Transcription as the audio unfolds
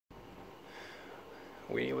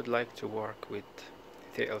we would like to work with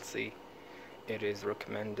TLC. It is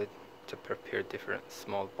recommended to prepare different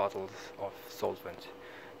small bottles of solvent,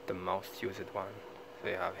 the most used one. So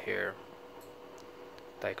you have here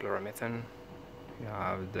dichloromethane, you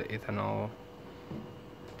have the ethanol,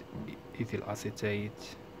 ethyl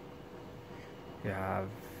acetate, you have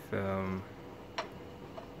the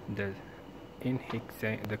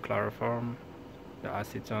inhexane, the chloroform, the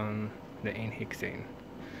acetone, the inhexane.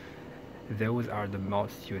 Those are the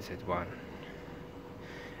most used one.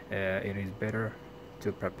 It is better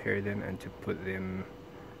to prepare them and to put them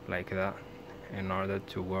like that in order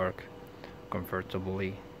to work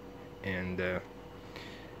comfortably and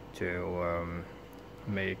to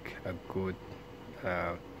make a good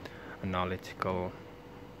analytical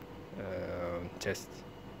test.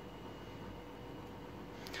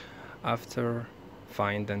 After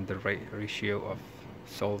finding the ratio of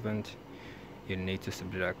solvent, you need to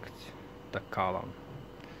subtract the column.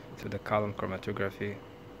 So the column chromatography,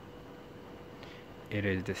 it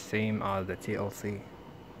is the same as the TLC,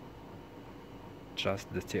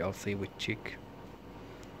 just the TLC we check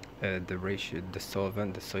the ratio, the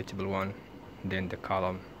solvent, the suitable one, then the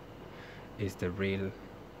column is the real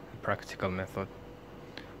practical method,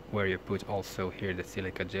 where you put also here the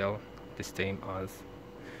silica gel, the same as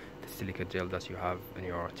the silica gel that you have in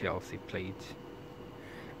your TLC plate,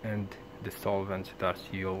 and the solvent that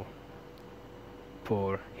you'll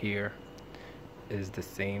pour here is the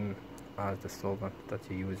same as the solvent that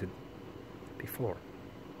you used before.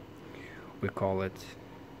 We call it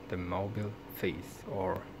the mobile phase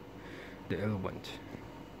or the eluent.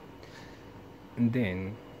 And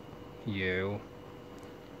then you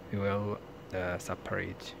will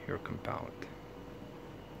separate your compound.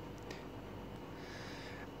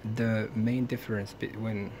 The main difference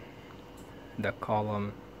between the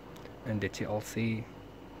column and the TLC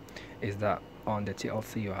is that on the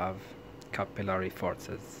TLC you have capillary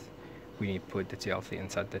forces. When you put the TLC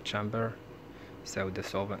inside the chamber, so the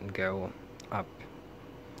solvent go up,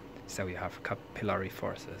 so you have capillary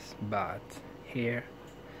forces. But here,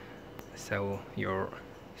 so your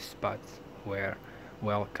spots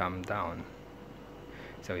will come down,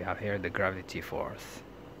 so you have here the gravity force.